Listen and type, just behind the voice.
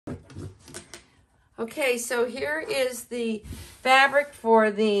Okay, so here is the fabric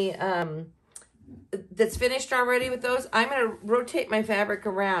for the, that's finished already with those. I'm going to rotate my fabric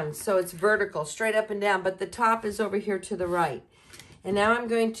around so it's vertical, straight up and down, but the top is over here to the right. And now I'm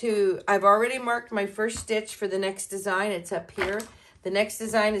going to, I've already marked my first stitch for the next design. It's up here. The next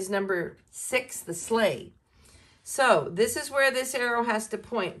design is number 6, the sleigh. So this is where this arrow has to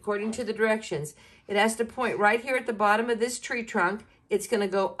point, according to the directions. It has to point right here at the bottom of this tree trunk. It's going to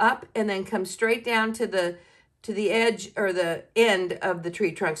go up and then come straight down to the edge or the end of the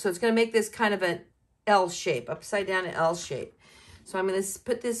tree trunk. So it's going to make this kind of an L shape, upside down L shape. So I'm going to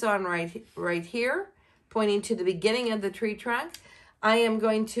put this on right here, pointing to the beginning of the tree trunk. I am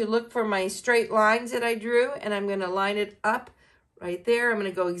going to look for my straight lines that I drew, and I'm going to line it up right there. I'm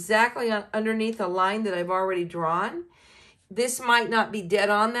going to go exactly underneath a line that I've already drawn. This might not be dead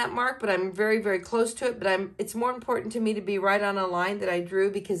on that mark, but I'm very, very close to it. But it's more important to me to be right on a line that I drew,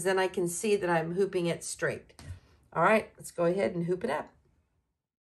 because then I can see that I'm hooping it straight. All right, let's go ahead and hoop it up.